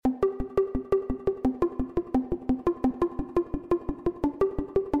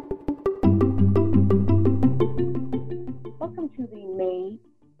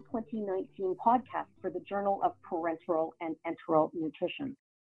feeding podcast for the Journal of Parenteral and Enteral Nutrition.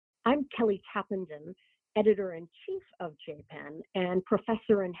 I'm Kelly Tappenden, Editor-in-Chief of JPEN and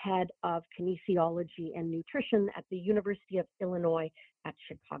Professor and Head of Kinesiology and Nutrition at the University of Illinois at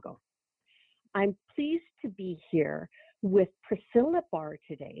Chicago. I'm pleased to be here with Priscilla Barr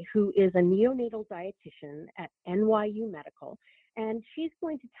today, who is a neonatal dietitian at NYU Medical, and she's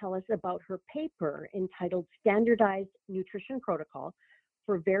going to tell us about her paper entitled Standardized Nutrition Protocol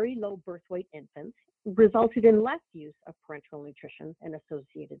for Very Low Birth Weight Infants Resulted in Less Use of Parenteral Nutrition and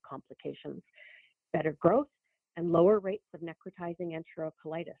Associated Complications, Better Growth, and Lower Rates of Necrotizing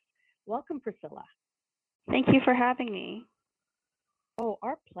Enterocolitis. Welcome, Priscilla. Thank you for having me. Oh,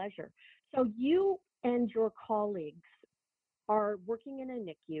 our pleasure. So you and your colleagues are working in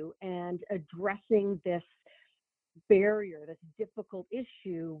a NICU and addressing this barrier, this difficult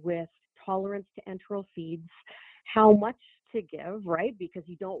issue with tolerance to enteral feeds, how much to give, right? Because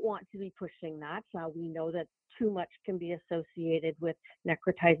you don't want to be pushing that. We know that too much can be associated with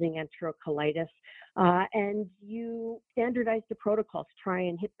necrotizing enterocolitis. And you standardized the protocol to try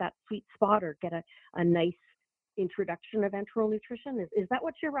and hit that sweet spot or get a nice introduction of enteral nutrition. Is that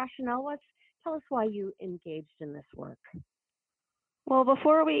what your rationale was? Tell us why you engaged in this work. Well,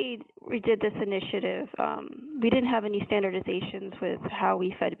 before we did this initiative, we didn't have any standardizations with how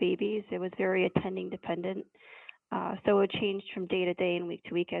we fed babies. It was very attending dependent. So it changed from day to day and week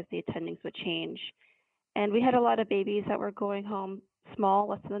to week as the attendings would change. And we had a lot of babies that were going home small,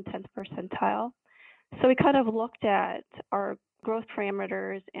 less than the 10th percentile. So we kind of looked at our growth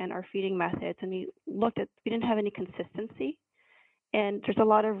parameters and our feeding methods, and we didn't have any consistency. And there's a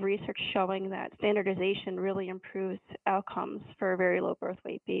lot of research showing that standardization really improves outcomes for very low birth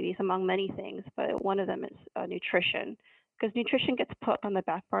weight babies, among many things, but one of them is nutrition, because nutrition gets put on the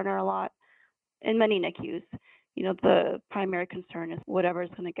back burner a lot in many NICUs. You know, the primary concern is whatever is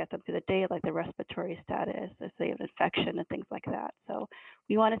going to get them through the day, like the respiratory status, if they have an infection and things like that. So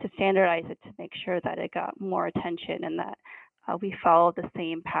we wanted to standardize it to make sure that it got more attention and that we follow the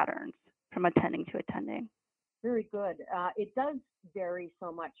same patterns from attending to attending. Very good. It does vary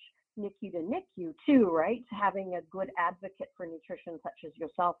so much NICU to NICU too, right? Having a good advocate for nutrition such as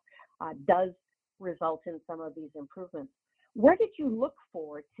yourself does result in some of these improvements. Where did you look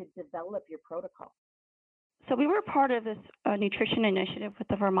for to develop your protocol? So we were part of this nutrition initiative with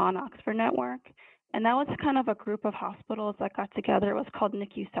the Vermont Oxford Network, and that was kind of a group of hospitals that got together. It was called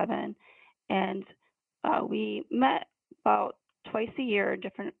NICU 7, and we met about twice a year in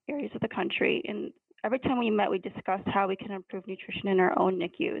different areas of the country, and every time we met, we discussed how we can improve nutrition in our own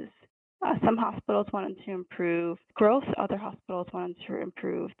NICUs. Some hospitals wanted to improve growth, other hospitals wanted to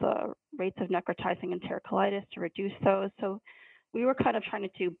improve the rates of necrotizing enterocolitis to reduce those. So we were kind of trying to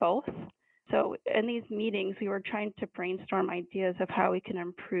do both. So in these meetings, we were trying to brainstorm ideas of how we can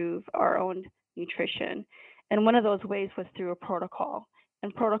improve our own nutrition. And one of those ways was through a protocol.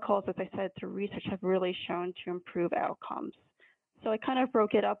 And protocols, as I said, through research have really shown to improve outcomes. So I kind of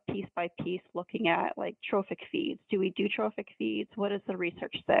broke it up piece by piece, looking at like trophic feeds. Do we do trophic feeds? What does the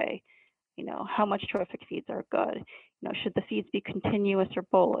research say? You know, how much trophic feeds are good? You know, should the feeds be continuous or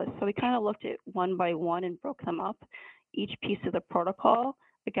bolus? So we kind of looked at one by one and broke them up, each piece of the protocol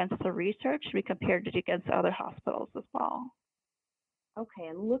against the research. We compared it against other hospitals as well. Okay,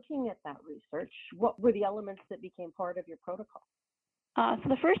 and looking at that research, what were the elements that became part of your protocol? So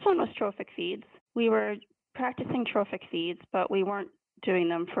the first one was trophic feeds. We were practicing trophic feeds, but we weren't doing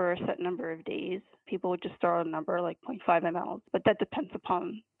them for a set number of days. People would just start a number like 0.5 mLs, but that depends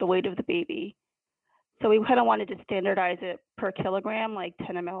upon the weight of the baby. So we kind of wanted to standardize it per kilogram, like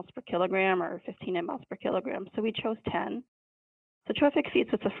 10 mLs per kilogram or 15 mLs per kilogram. So we chose 10. So trophic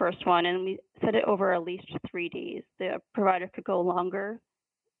feeds was the first one, and we set it over at least 3 days. The provider could go longer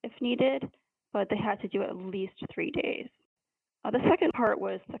if needed, but they had to do at least 3 days. The second part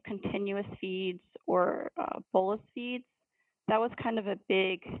was the continuous feeds or bolus feeds. That was kind of a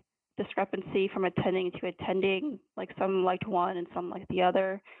big discrepancy from attending to attending, like some liked one and some liked the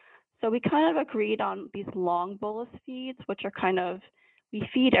other. So we kind of agreed on these long bolus feeds, which are kind of, we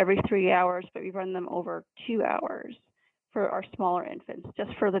feed every 3 hours, but we run them over 2 hours for our smaller infants, just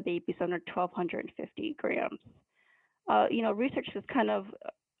for the babies under 1,250 grams. Research is kind of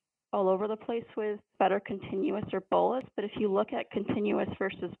all over the place with better continuous or bolus, but if you look at continuous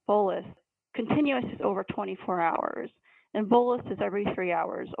versus bolus, continuous is over 24 hours, and bolus is every 3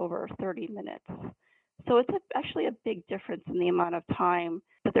 hours over 30 minutes. So it's actually a big difference in the amount of time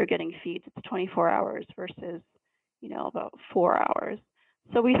that they're getting feeds. It's 24 hours versus, about 4 hours.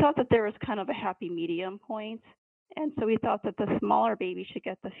 So we thought that there was kind of a happy medium point. And so we thought that the smaller baby should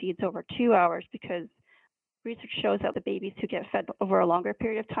get the feeds over 2 hours because research shows that the babies who get fed over a longer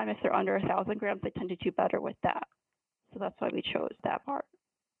period of time, if they're under 1,000 grams, they tend to do better with that. So that's why we chose that part.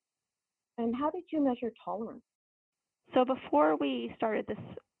 And how did you measure tolerance? So before we started this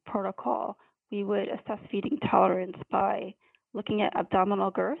protocol, we would assess feeding tolerance by looking at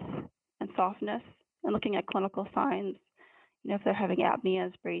abdominal girth and softness and looking at clinical signs, if they're having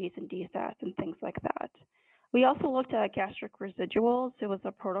apneas, Brady's, and DSATs, and things like that. We also looked at gastric residuals. It was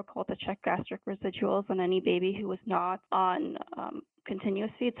a protocol to check gastric residuals on any baby who was not on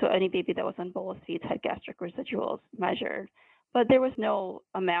continuous feed. So any baby that was on bolus feeds had gastric residuals measured. But there was no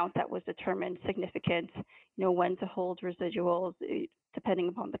amount that was determined significant, when to hold residuals, depending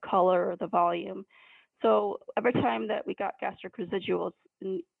upon the color or the volume. So every time that we got gastric residuals,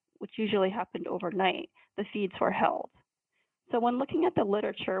 which usually happened overnight, the feeds were held. So when looking at the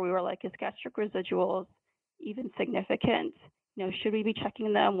literature, we were like, is gastric residuals even significant? Should we be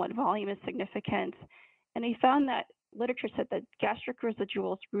checking them? What volume is significant? And we found that literature said that gastric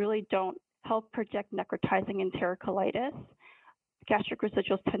residuals really don't help predict necrotizing enterocolitis. Gastric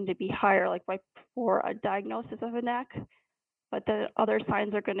residuals tend to be higher, like right before a diagnosis of a NEC, but the other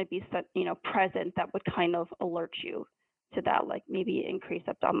signs are going to be present that would kind of alert you to that, like maybe increased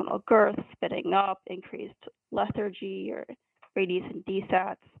abdominal girth, spitting up, increased lethargy, or Brady's and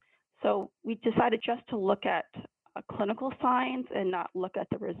DSATs. So we decided just to look at clinical signs and not look at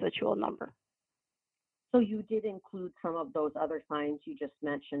the residual number. So you did include some of those other signs you just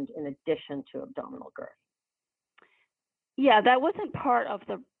mentioned in addition to abdominal girth? Yeah, that wasn't part of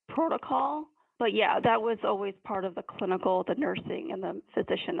the protocol, but yeah, that was always part of the clinical, the nursing, and the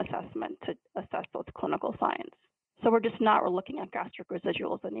physician assessment to assess those clinical signs. So we're just not looking at gastric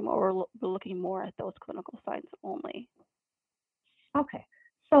residuals anymore. We're looking more at those clinical signs only. Okay,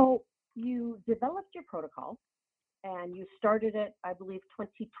 so you developed your protocol and you started it, I believe,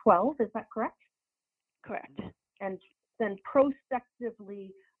 2012, is that correct? Correct. And then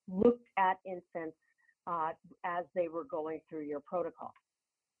prospectively looked at infants as they were going through your protocol.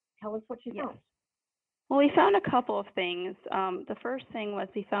 Tell us what you found. Well, we found a couple of things. The first thing was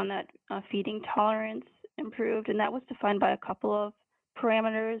we found that feeding tolerance improved, and that was defined by a couple of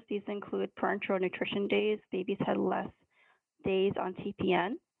parameters. These include parenteral nutrition days. Babies had less days on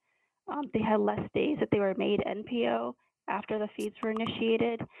TPN. They had less days that they were made NPO after the feeds were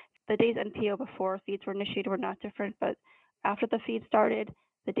initiated. The days NPO before feeds were initiated were not different, but after the feed started,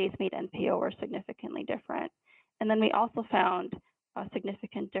 the days made NPO were significantly different. And then we also found a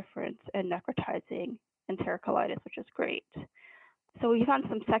significant difference in necrotizing enterocolitis, which is great. So we found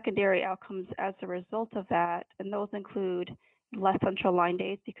some secondary outcomes as a result of that, and those include less central line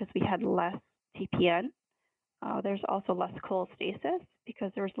days because we had less TPN. There's also less cholestasis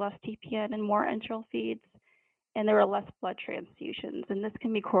because there was less TPN and more enteral feeds, and there were less blood transfusions. And this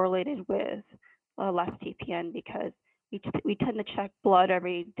can be correlated with less TPN because we tend to check blood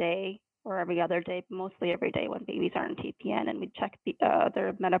every day or every other day, mostly every day when babies are on TPN, and we check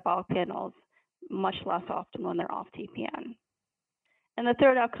their metabolic panels much less often when they're off TPN. And the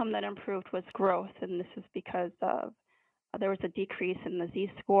third outcome that improved was growth, and this is because there was a decrease in the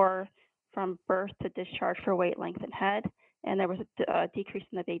Z-score from birth to discharge for weight, length, and head, and there was a decrease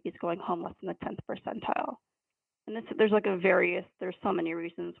in the babies going home less than the 10th percentile. And there's so many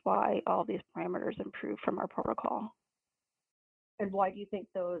reasons why all these parameters improved from our protocol. And why do you think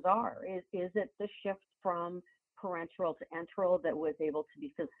those are? Is it the shift from parenteral to enteral that was able to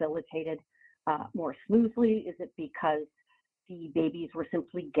be facilitated more smoothly? Is it because the babies were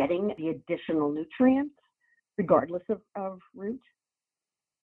simply getting the additional nutrients regardless of route?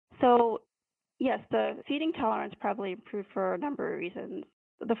 So yes, the feeding tolerance probably improved for a number of reasons.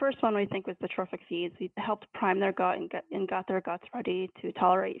 The first one we think was the trophic feeds. We helped prime their gut and got their guts ready to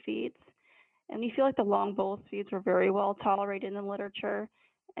tolerate feeds. And we feel like the long bolus feeds were very well tolerated in the literature.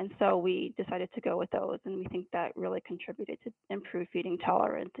 And so we decided to go with those. And we think that really contributed to improved feeding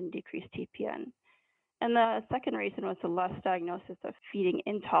tolerance and decreased TPN. And the second reason was the less diagnosis of feeding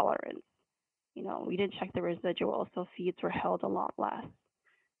intolerance. We didn't check the residual, so feeds were held a lot less.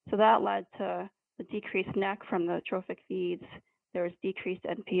 So that led to the decreased NEC from the trophic feeds. There was decreased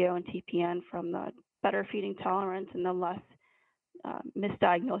NPO and TPN from the better feeding tolerance and the less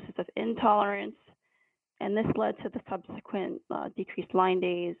misdiagnosis of intolerance. And this led to the subsequent decreased line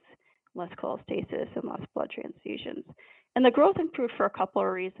days, less cholestasis, and less blood transfusions. And the growth improved for a couple of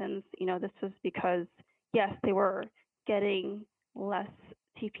reasons. This was because, yes, they were getting less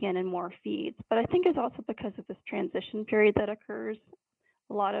TPN and more feeds, but I think it's also because of this transition period that occurs.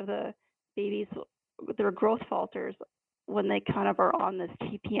 A lot of the babies, their growth falters when they kind of are on this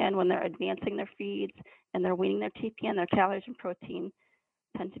TPN, when they're advancing their feeds and they're weaning their TPN, their calories and protein.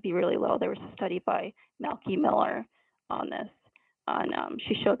 tend to be really low. There was a study by Malky Miller on this, and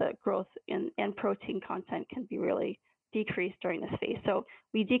she showed that growth and protein content can be really decreased during this phase. So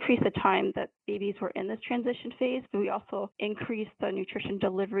we decreased the time that babies were in this transition phase, but we also increased the nutrition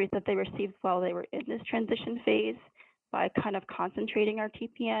delivery that they received while they were in this transition phase by kind of concentrating our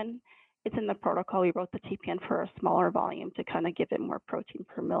TPN. It's in the protocol. We wrote the TPN for a smaller volume to kind of give it more protein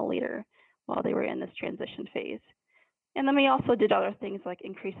per milliliter while they were in this transition phase. And then we also did other things like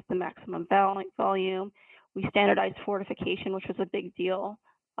increase the maximum volume. We standardized fortification, which was a big deal.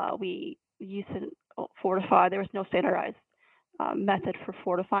 We used to fortify. There was no standardized method for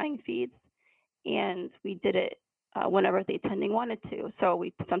fortifying feeds, and we did it whenever the attending wanted to. So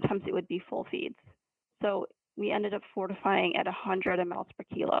sometimes it would be full feeds. So we ended up fortifying at 100 mLs per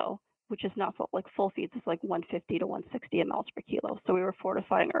kilo, which is not full. Like full feeds is like 150 to 160 mLs per kilo. So we were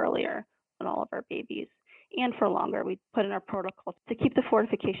fortifying earlier on all of our babies, and for longer. We put in our protocols to keep the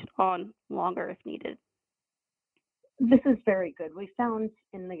fortification on longer if needed. This is very good. We found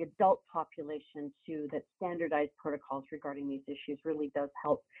in the adult population too that standardized protocols regarding these issues really does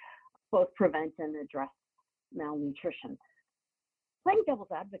help both prevent and address malnutrition. Playing devil's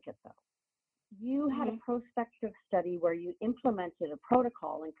advocate though, you had a prospective study where you implemented a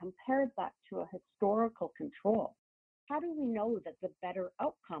protocol and compared that to a historical control. How do we know that the better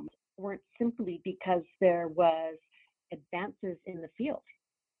outcomes weren't simply because there was advances in the field?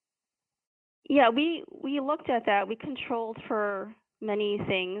 Yeah, we looked at that. We controlled for many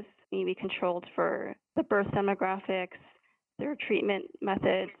things. We controlled for the birth demographics, their treatment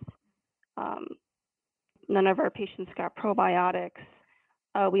methods. None of our patients got probiotics.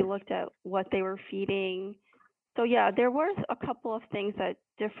 We looked at what they were feeding. So yeah, there was a couple of things that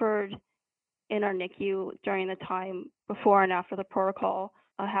differed in our NICU during the time before and after the protocol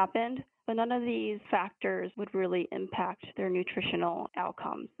happened, but none of these factors would really impact their nutritional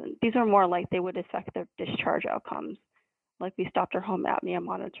outcomes. And these are more like they would affect their discharge outcomes. Like we stopped our home apnea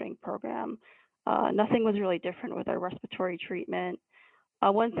monitoring program. Nothing was really different with our respiratory treatment.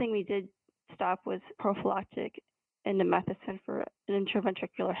 One thing we did stop was prophylactic indomethacin for an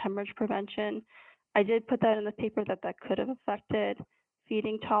intraventricular hemorrhage prevention. I did put that in the paper that could have affected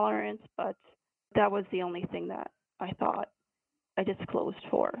feeding tolerance, but that was the only thing that I thought I disclosed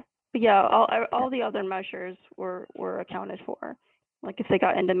for. But yeah, all the other measures were accounted for. Like if they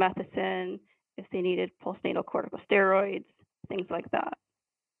got indomethacin, if they needed postnatal corticosteroids, things like that.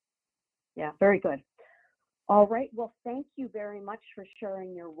 Yeah, very good. All right, well, thank you very much for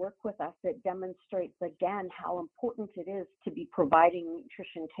sharing your work with us. It demonstrates again how important it is to be providing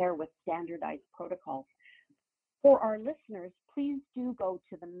nutrition care with standardized protocols. For our listeners, please do go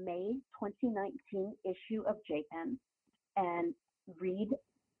to the May 2019 issue of JPEN and read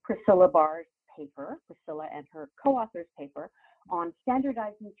Priscilla Barr's paper, Priscilla and her co-author's paper on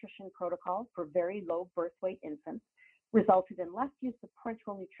standardized nutrition protocols for very low birth weight infants resulted in less use of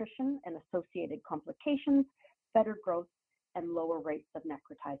parenteral nutrition and associated complications, better growth, and lower rates of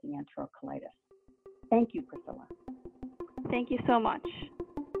necrotizing enterocolitis. Thank you, Priscilla. Thank you so much.